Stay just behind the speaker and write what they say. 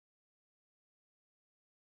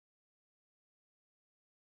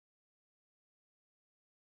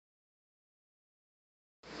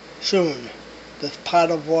Soon, this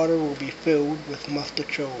pot of water will be filled with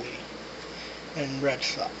mustacholi and red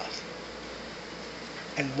sauce.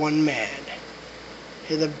 And one man,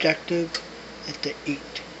 his objective is to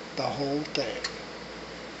eat the whole thing,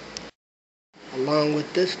 along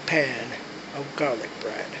with this pan of garlic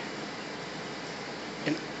bread,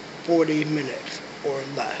 in 40 minutes or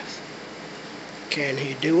less. Can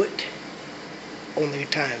he do it? Only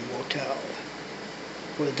time will tell.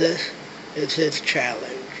 For this is his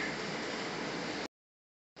challenge.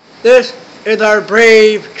 This is our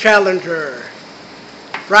brave challenger,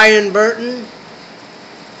 Brian Burton,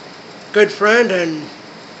 good friend, and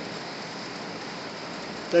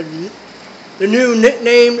the new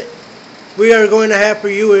nickname we are going to have for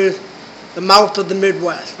you is the Mouth of the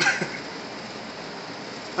Midwest.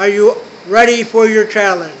 Are you ready for your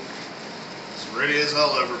challenge? As ready as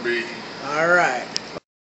I'll ever be. All right.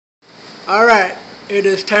 All right. It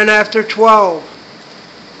is 10 after 12.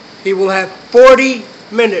 He will have 40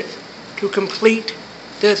 minutes to complete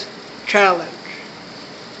this challenge.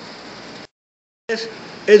 This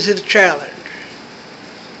is his challenge.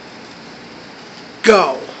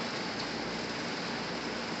 Go.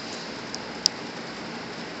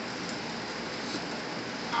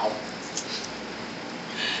 Ow.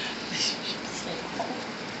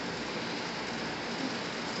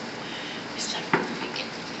 It's like freaking.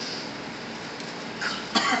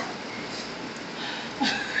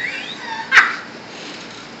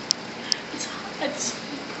 It's hot.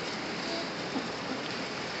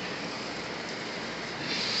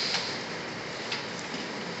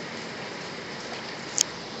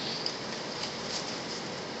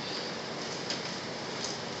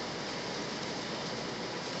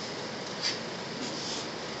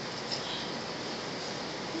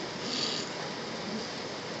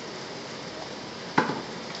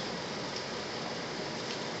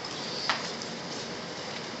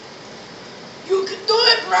 You can do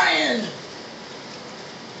it, Brian!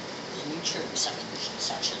 You need your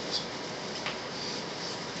sessions.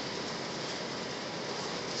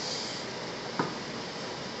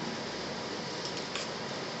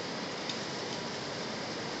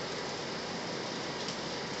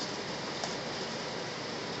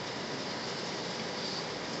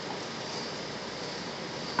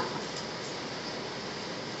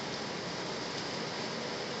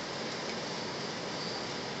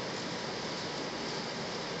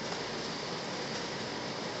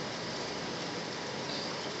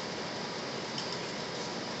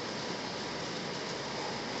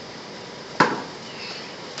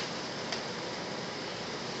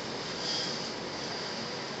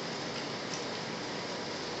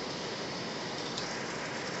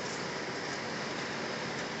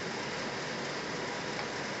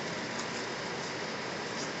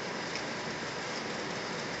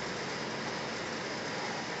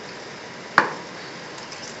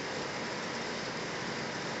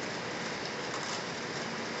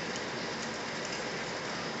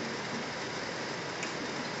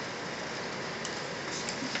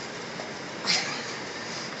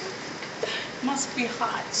 Must be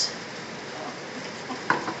hot.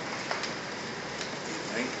 You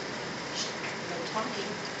think? No talking.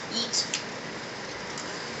 Eat.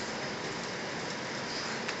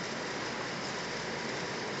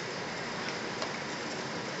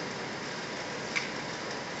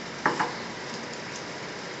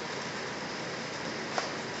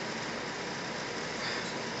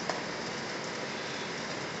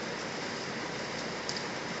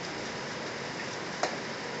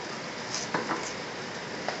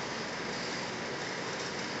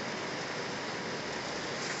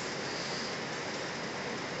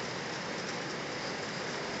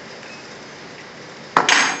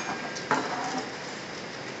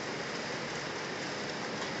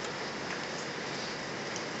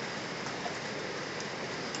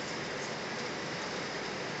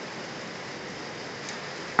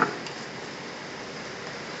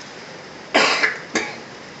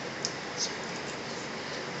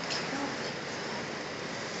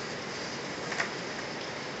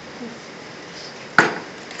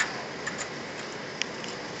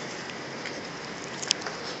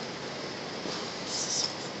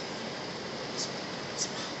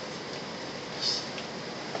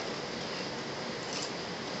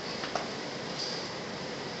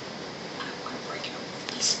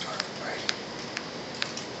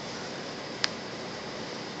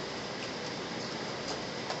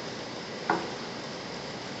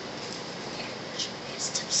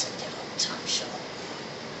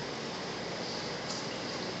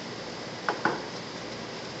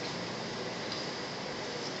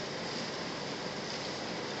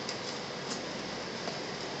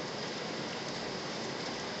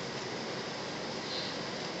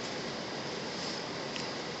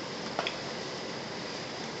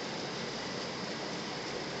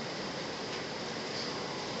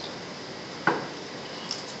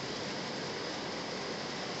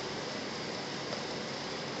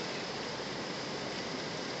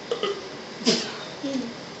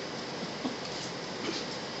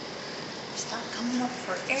 coming up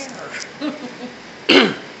for air.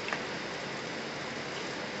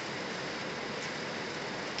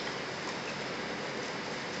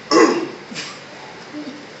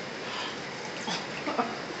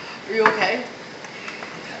 Are you okay? Okay.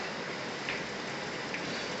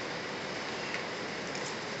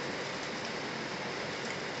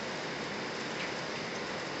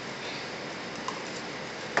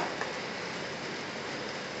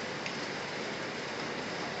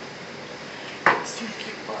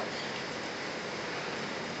 Stinky butt.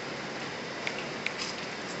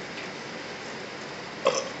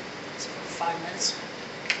 It's for 5 minutes.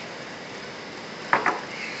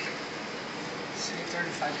 Say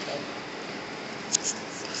 35K.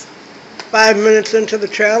 5 minutes into the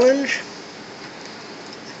challenge,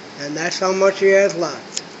 and that's how much he has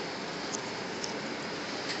left.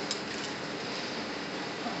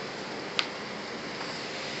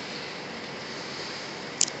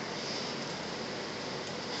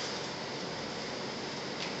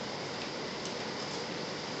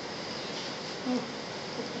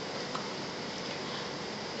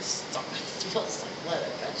 This stomach feels like lead, I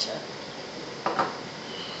betcha.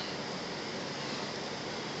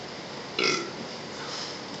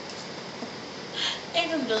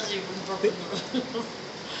 Adam doesn't even burp.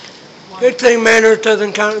 Good thing manners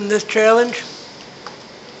doesn't count in this challenge.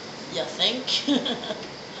 You think?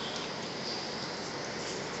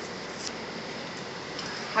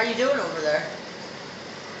 How you doing over there?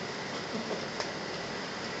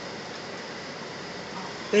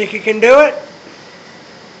 Think you can do it?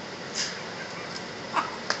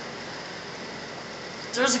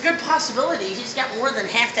 There's a good possibility he's got more than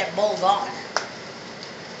half that bowl gone.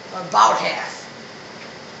 Or about half.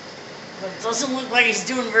 But it doesn't look like he's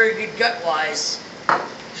doing very good gut-wise.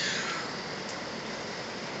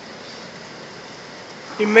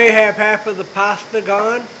 He may have half of the pasta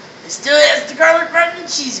gone. He still has the garlic bread and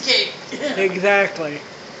cheesecake. Exactly.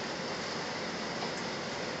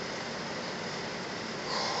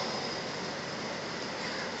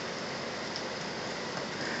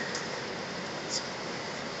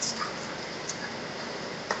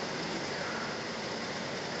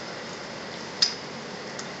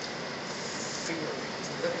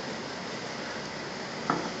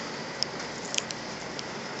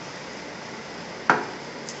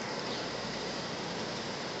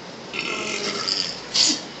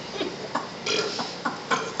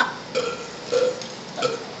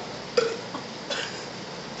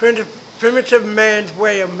 Primitive man's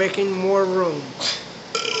way of making more room.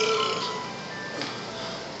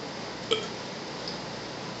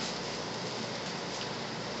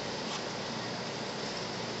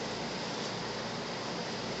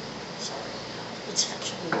 Sorry. It's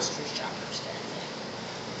actually mystery shoppers day.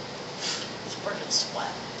 It's burning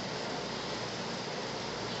sweat.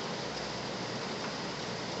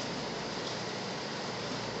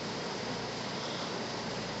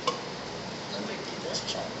 Let me do this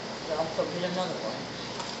check. Then I'll put me another one.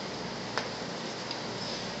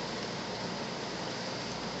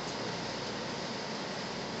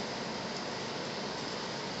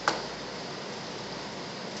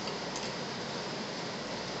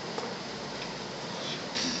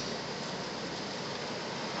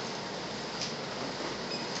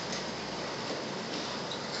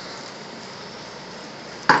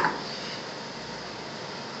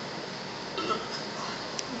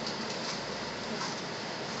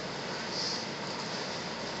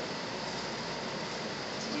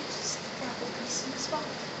 Did you just grab a piece in this one?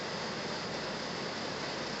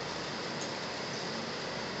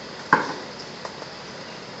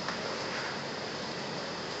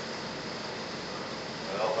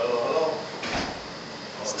 Hello.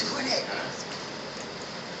 It's doing it.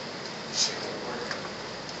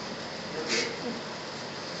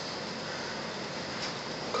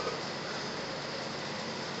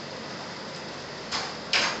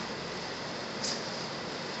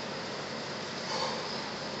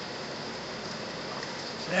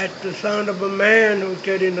 That's the sound of a man who's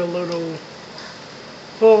getting a little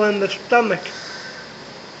full in the stomach.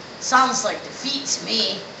 Sounds like defeat to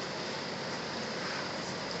me.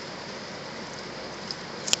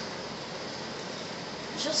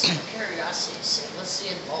 Just for curiosity's sake, let's see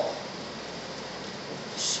it bowl.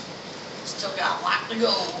 Still got a lot to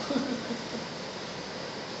go.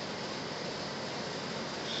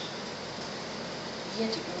 You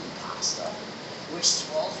had to go eat pasta, which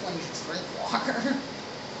swells when you drink water.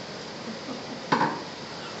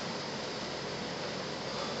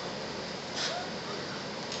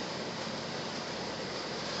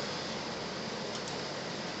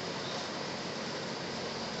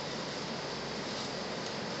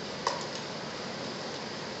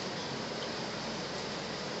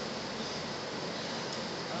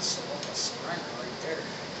 mine right there.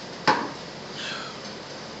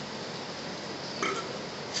 You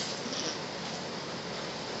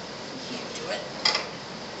can't do it.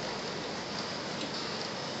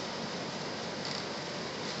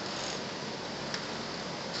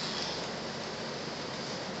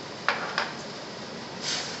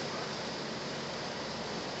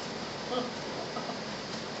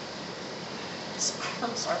 His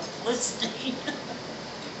arms are glistening.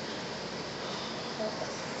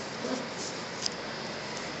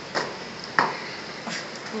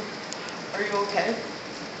 Are you okay?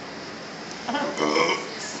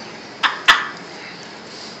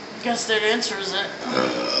 Guess that answers it.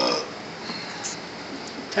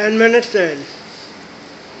 10 minutes in.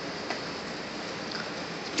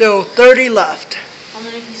 Still 30 left. How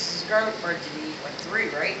many pieces of garlic bread did you eat? Like 3,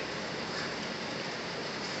 right?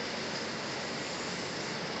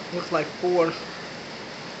 Looks like 4.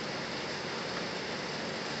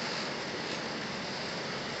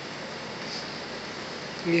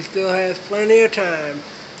 He still has plenty of time.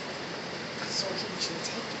 So he can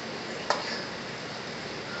take it.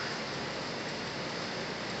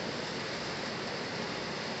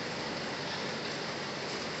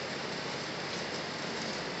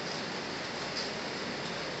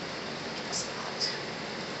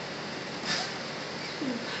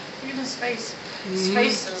 Look at his face. His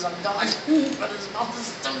face says I'm done, but his mouth is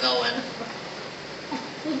still going.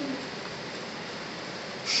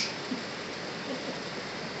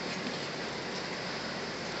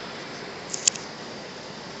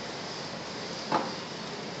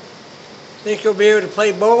 Think you'll be able to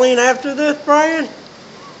play bowling after this, Brian?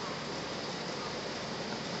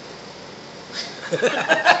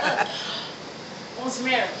 What's the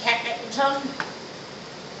matter? Cat got your tongue?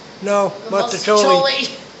 No,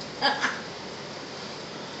 Mustacholi.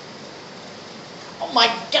 Oh my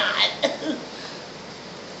God.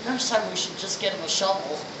 Next time we should just get him a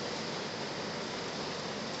shovel.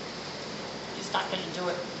 He's not going to do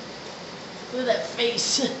it. Look at that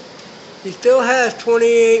face. He still has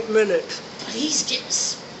 28 minutes. But he's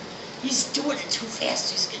doing it too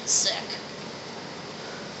fast. He's getting sick.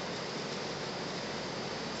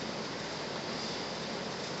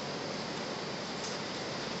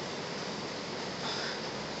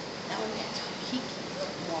 Now he can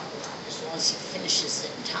walk around as long as he finishes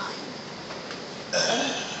it in time.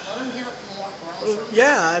 Let him get up and walk around for a minute.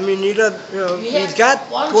 Yeah, I mean, he does, he's got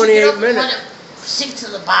Why don't you get 28 up and minutes. let it sink to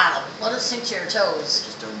the bottom? Let it sink to your toes.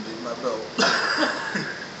 Just undid my belt.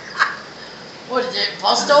 What, did it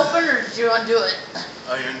bust open or did you undo it?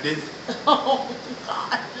 I undid. Oh,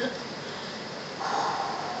 God.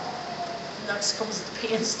 Next comes the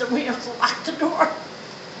pants, then we have to lock the door.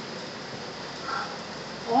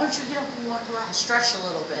 Why don't you get up and walk around and stretch a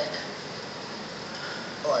little bit?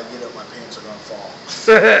 Oh, I get up, my pants are gonna fall.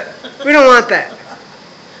 We don't want that.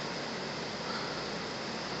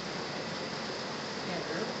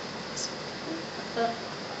 Andrew?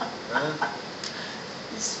 Huh?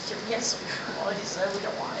 He said, your pants are, well, he said, we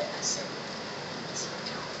don't want it. I said, yes,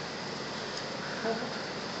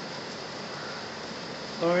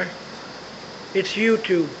 we do. Or it's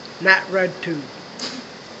YouTube, not RedTube.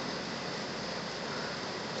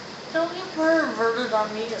 Don't get perverted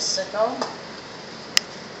on me, you sicko.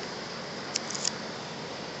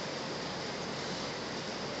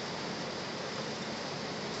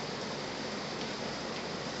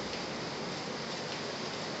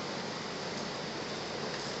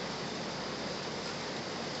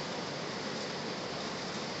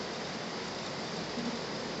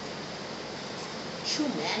 Chew,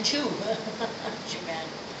 man, chew. Chew, man.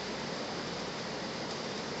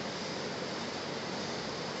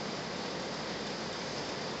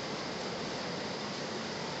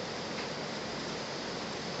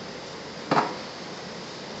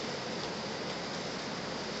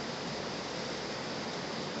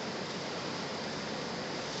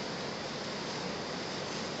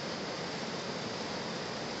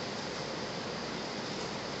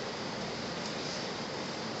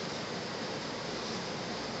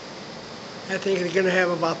 I think he's going to have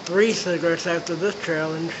about 3 cigarettes after this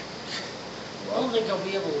challenge. I don't think he'll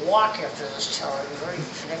be able to walk after this challenge, are you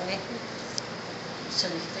kidding me? He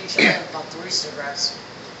said they should have about 3 cigarettes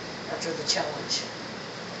after the challenge.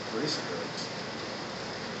 3 cigarettes.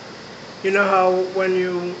 You know how when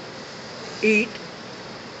you eat,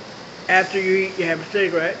 after you eat, you have a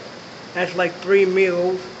cigarette? That's like 3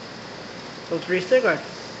 meals, so 3 cigarettes.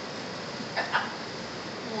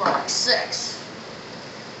 More like 6.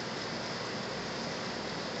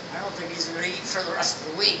 I don't think he's going to eat for the rest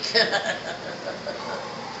of the week.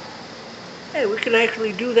 Hey, we can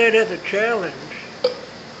actually do that as a challenge.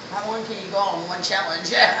 How long can you go on one challenge?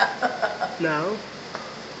 Yeah. No.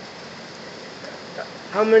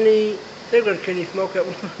 How many cigarettes can you smoke at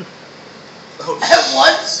once? Oh, At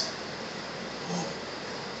once?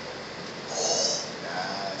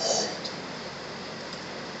 Nice.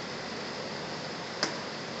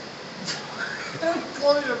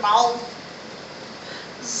 Close your mouth.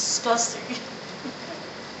 This is disgusting.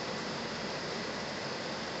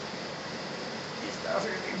 He's never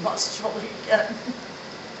gonna be muscular again.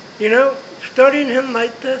 You know, studying him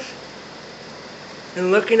like this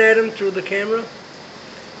and looking at him through the camera,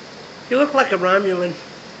 you look like a Romulan.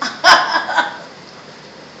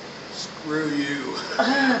 Screw you.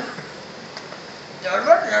 I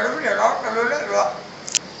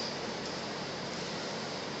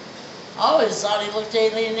always thought he looked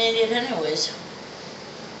alienated anyways.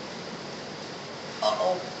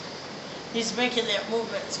 Uh-oh. He's making that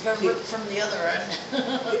movement. It's gonna rip from the other end.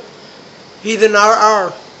 He's an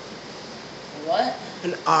RR. What?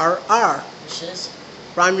 An RR. Which is?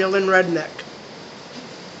 Romulan redneck.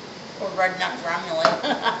 Or redneck Romulan.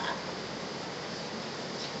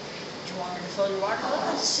 Do you want me to fill your water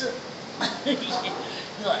glass?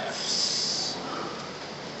 He's like,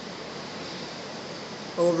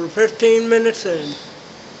 Over 15 minutes in.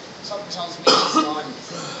 something tells me he's done.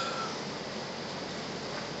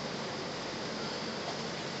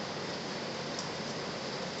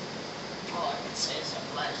 All I can say is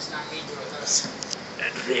I'm glad it's not me doing this.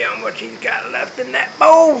 Let's see how much he's got left in that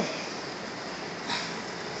bowl.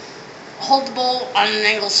 Hold the bowl on an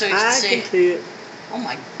angle so you can I see. can see it. Oh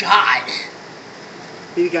my God.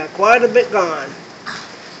 He's got quite a bit gone,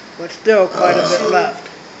 but still quite a bit left.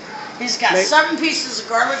 He's got 7 pieces of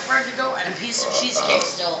garlic bread to go and a piece of cheesecake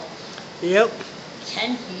still. Yep.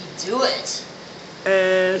 Can he do it?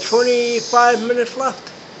 And 25 minutes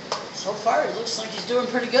left. So far, it looks like he's doing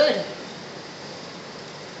pretty good.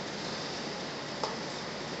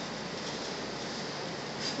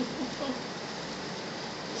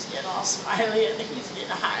 He's getting all smiley and he's getting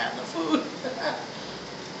high on the food.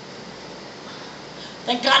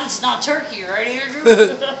 Thank God it's not turkey, right, Andrew?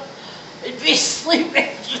 It'd be asleep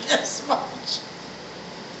after this much.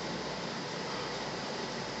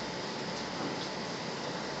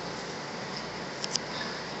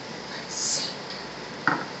 Let's see.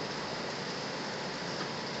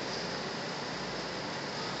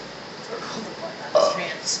 Hold the blood on his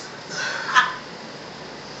pants.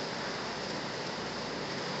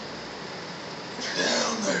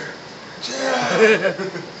 Down there.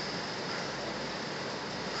 Down.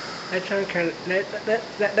 That sounds kind of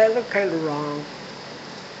that looked kind of wrong.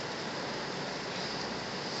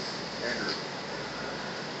 Andrew.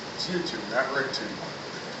 It's YouTube, not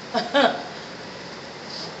RedTube.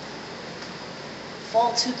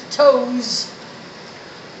 Fall to the toes.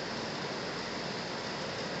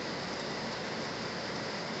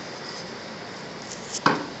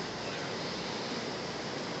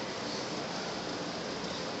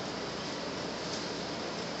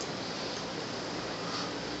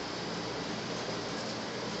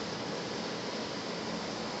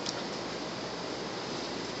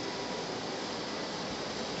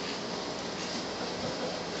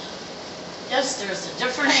 Yes, there's a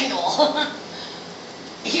different angle.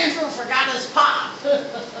 Andrew forgot his pop.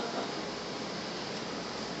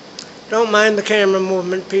 Don't mind the camera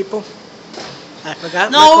movement, people. I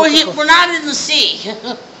forgot. No, my Coca-Cola. we're not in the sea.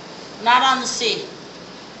 Not on the sea.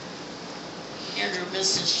 Andrew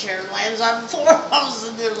missed his chair, lands on the floor. I was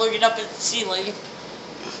in there looking up at the ceiling.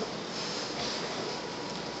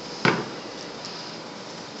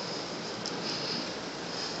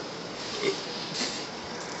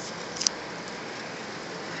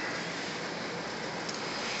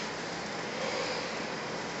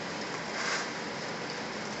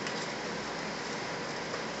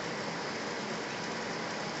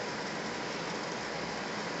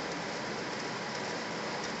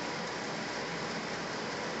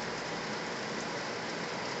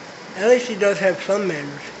 At least he does have some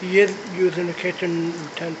manners. He is using a kitchen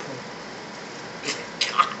utensil.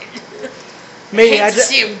 God. Me, I I hate to just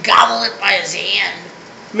see him gobble it by his hand.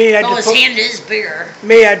 me, I No, his just put, hand is bigger.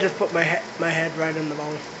 me, I just put my head right in the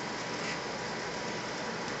bowl.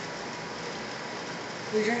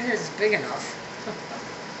 Well, your head is big enough.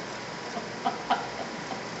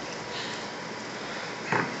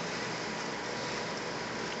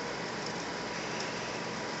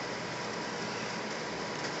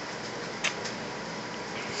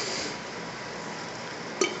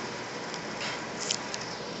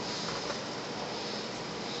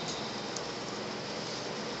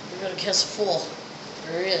 We got a kiss full.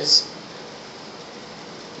 There he is.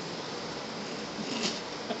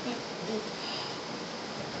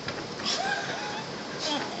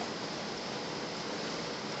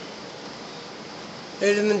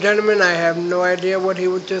 Ladies and gentlemen, I have no idea what he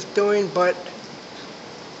was just doing, but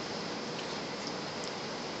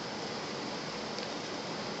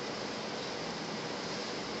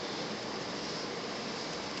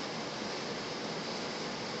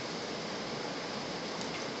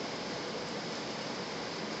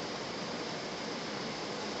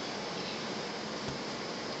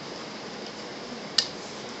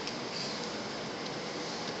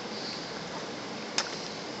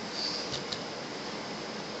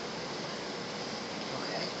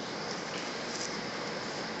Okay.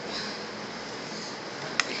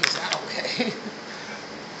 He's not okay.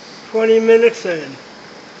 20 minutes in,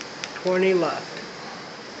 20 left.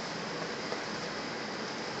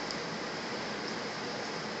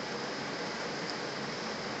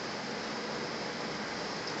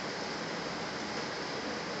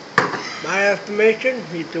 My estimation,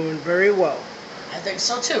 he's doing very well. I think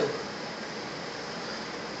so too.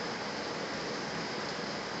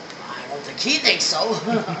 I don't think he thinks so.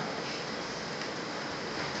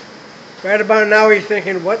 Right about now, he's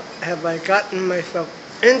thinking, what have I gotten myself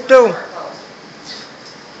into?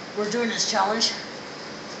 We're doing this challenge.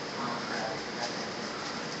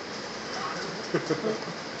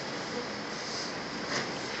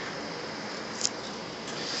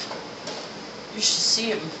 You should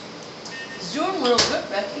see him. He's doing real good,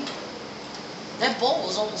 Becky. That bowl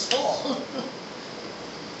was almost full.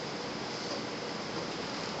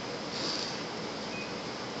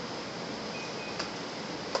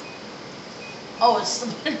 Oh, it's the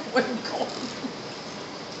wind going.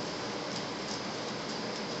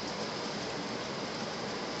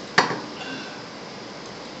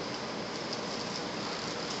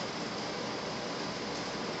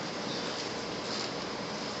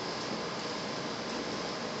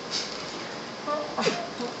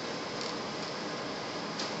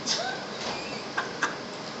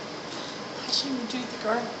 Watching him do the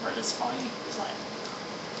garlic bread is funny. He's like,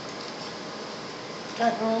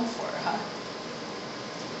 got room for it, huh?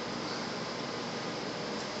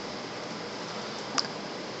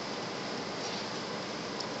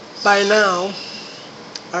 By now,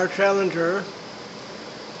 our challenger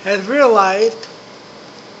has realized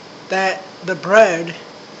that the bread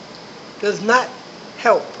does not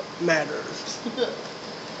help matters.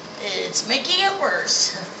 It's making it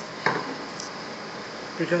worse.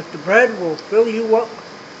 Because the bread will fill you up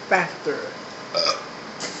faster.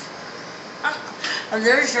 And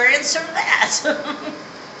there's your answer to that.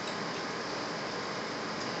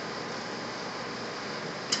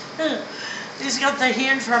 He's got the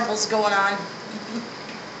hand trembles going on.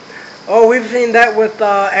 Oh, we've seen that with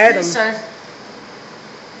Adam. Yes, sir.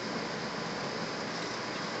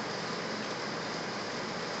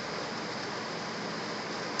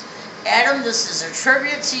 Adam, this is a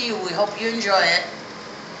tribute to you. We hope you enjoy it.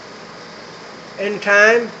 In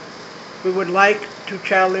time, we would like to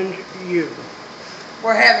challenge you.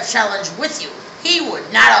 We're having a challenge with you. He would,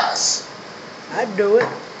 not us. I'd do it.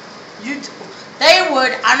 You, they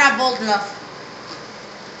would. I'm not bold enough.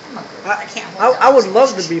 I'm not good. I can't hold I would down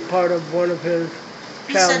love this to be part of one of his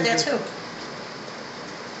He said challenges. that too.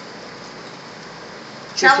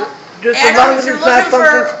 Just as Adam, long if as you're it's not looking for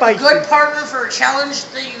something a spicy. good partner for a challenge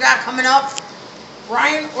that you got coming up,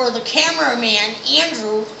 Ryan or the cameraman,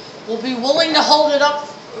 Andrew, will be willing to hold it up,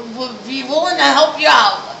 will be willing to help you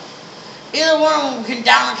out. Either one of them can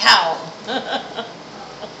down a cow.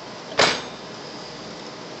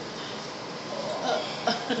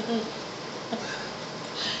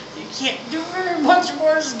 You can't do very much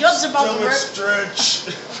more guts about Jump the and grip. stretch.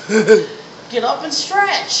 Get up and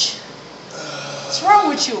stretch. What's wrong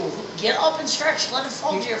with you? Get up and stretch. Let it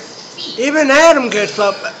fall to your feet Even Adam gets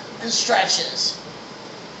up. and stretches.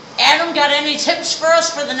 Adam, got any tips for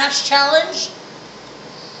us for the next challenge?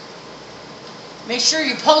 Make sure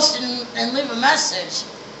you post and leave a message.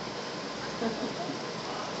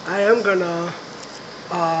 I am gonna,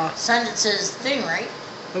 Send it to his thing, right?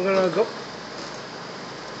 I'm gonna go.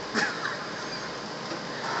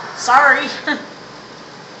 Sorry.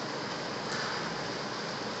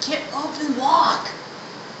 Get up and walk.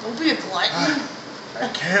 Don't be a glutton. I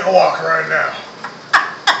can't walk right now.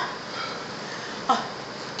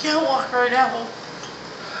 Can't walk right now.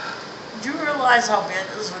 Do you realize how bad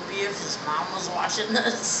this would be if his mom was watching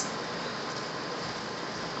this?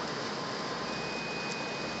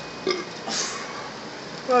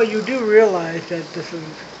 Well, you do realize that this is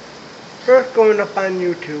first going up on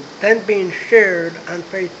YouTube, then being shared on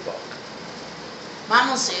Facebook. Mom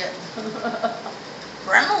will see it.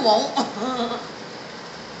 Grandma won't.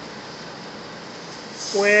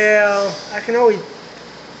 Well, I can always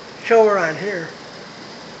show her on here.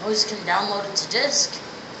 Always can download it to disk.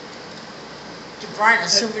 Give Brian a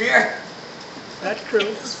souvenir. That's true.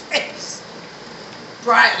 His face.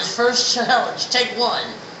 Brian's first challenge. Take one.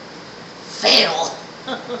 Fail.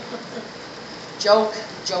 Joke.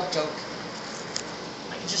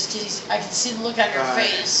 I can see the look on your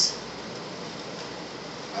face.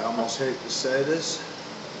 I almost hate to say this.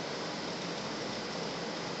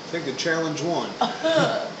 I think the challenge won.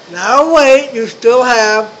 Now wait, you still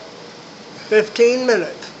have 15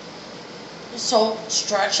 minutes. So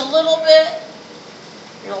stretch a little bit.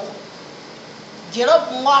 You know, get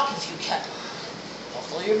up and walk if you can.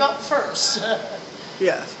 Buckle your belt first.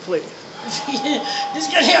 Yes, please. He's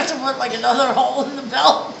gonna have to put like another hole in the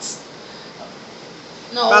belt.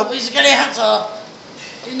 No, Well, he's gonna have to.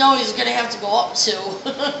 You know, he's gonna have to go up too.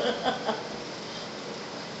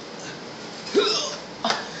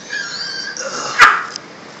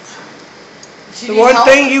 The one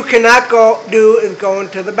thing you cannot do is go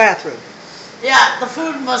into the bathroom. Yeah, the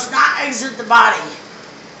food must not exit the body.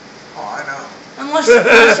 Oh, I know. Unless you're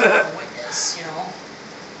a witness, you know.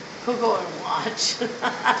 Who'll go and watch.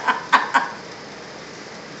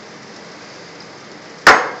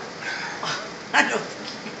 I don't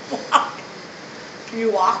think you walk. Can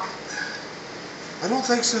you walk? I don't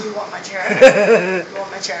think so. You want my chair? You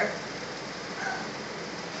want my chair?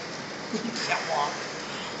 You can't walk.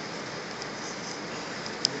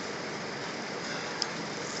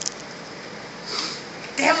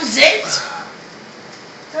 That was it?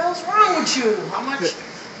 What the hell's wrong with you?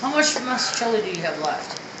 How much muscellity do you have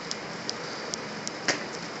left?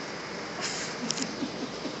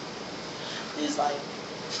 He's like,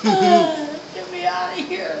 get me out of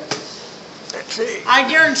here. Let's see. I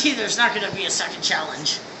guarantee there's not going to be a second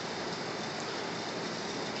challenge.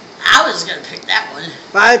 I was going to pick that one.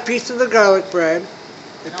 5 pieces of garlic bread,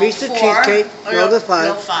 a No, piece of 4. cheesecake, Oh, no, the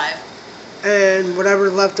No, 5, 5. and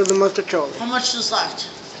whatever's left of the mostaccioli. How much is left?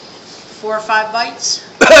 4 or 5 bites?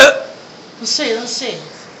 Let's see.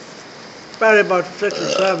 Probably about 6 or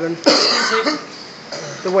 7,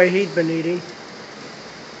 the way he's been eating.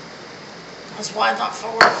 That's why I thought 4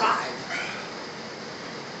 or 5.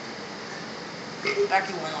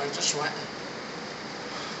 Becky went like this, went.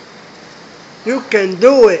 You can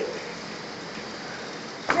do it.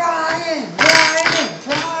 Brian.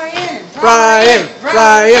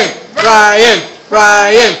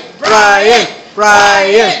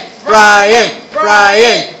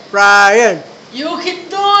 You can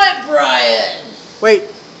do it, Brian. Wait,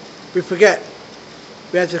 we forget.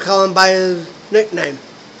 We have to call him by his nickname.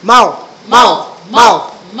 Mau.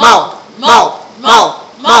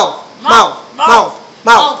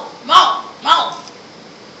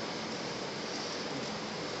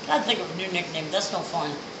 Gotta think of a new nickname. That's no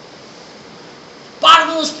fun.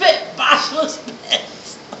 Bottomless pit.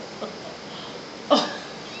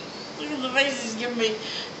 Look at the face he's giving me.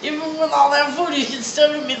 Even with all that food, he can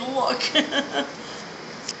still give me the look.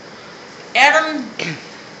 Adam,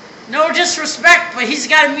 no disrespect, but he's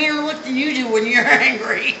got a meaner look than you do when you're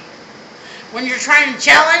angry. When you're trying to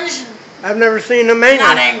challenge, I've never seen him angry.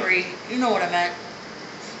 not angry. You know what I meant.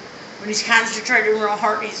 When he's concentrating real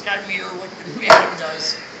hard, he's got a meaner look than Adam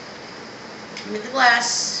does. Give me the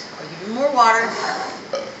glass. I'll give you more water.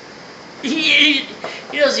 He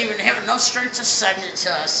doesn't even have enough strength to send it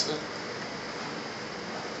to us.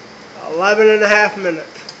 11 and a half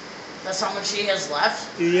minutes. That's how much he has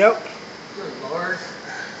left? Yep. Good Lord.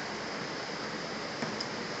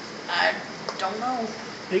 I don't know.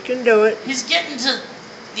 He can do it. He's getting to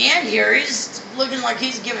the end here. He's looking like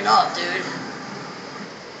he's giving up, dude.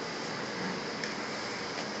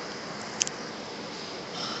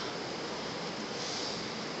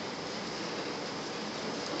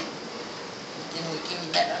 Give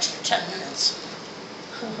him that extra 10 minutes.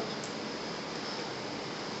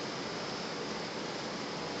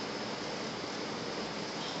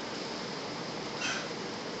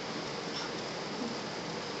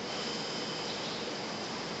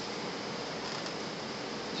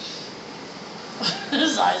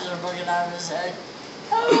 His eyes are bugging out of his head.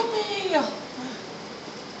 Help me!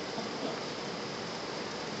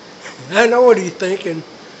 I know what he's thinking.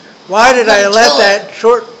 Why did I let that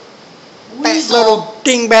short, fat little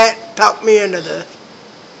dingbat talk me into this?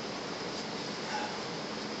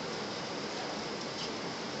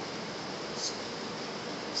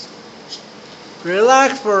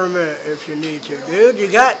 Relax for a minute if you need to, dude. You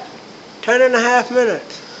got 10 and a half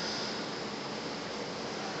minutes.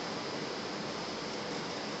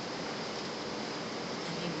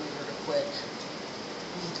 I think we're going to quit.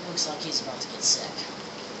 He looks like he's about to get sick.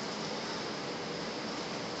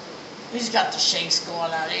 He's got the shakes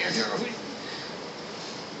going out here.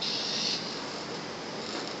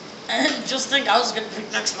 And just think I was going to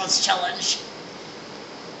pick next month's challenge.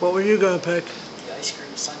 What were you gonna pick? The ice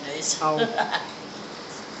cream sundaes. Oh.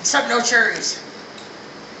 Except no cherries.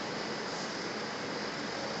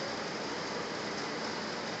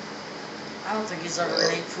 I don't think he's ever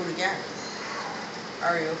gonna eat food again.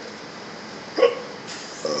 Are you?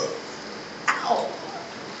 Ow!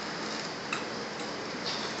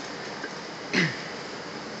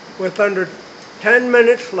 With under 10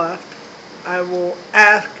 minutes left, I will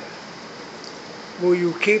ask, will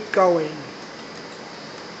you keep going?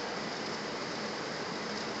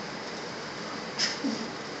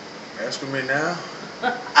 Asking me now?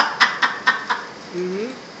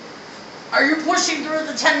 Mm-hmm. Are you pushing through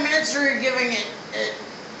the 10 minutes, or are you giving it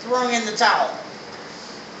throwing in the towel?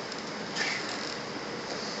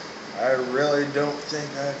 I really don't think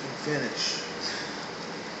I can finish.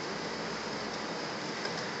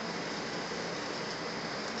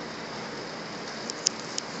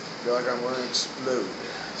 I feel like I'm gonna explode.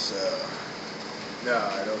 So, no,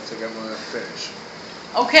 I don't think I'm gonna finish.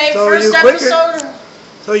 Okay, So first you quit your- episode.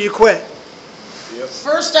 So you quit. Yep.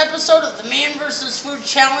 First episode of the Man vs. Food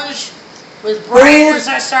Challenge with Brian as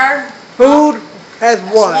our star. Food has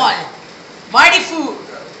won. One. Mighty Food.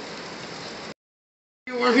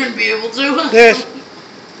 You weren't gonna be able to. This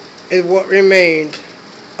is what remains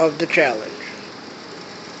of the challenge.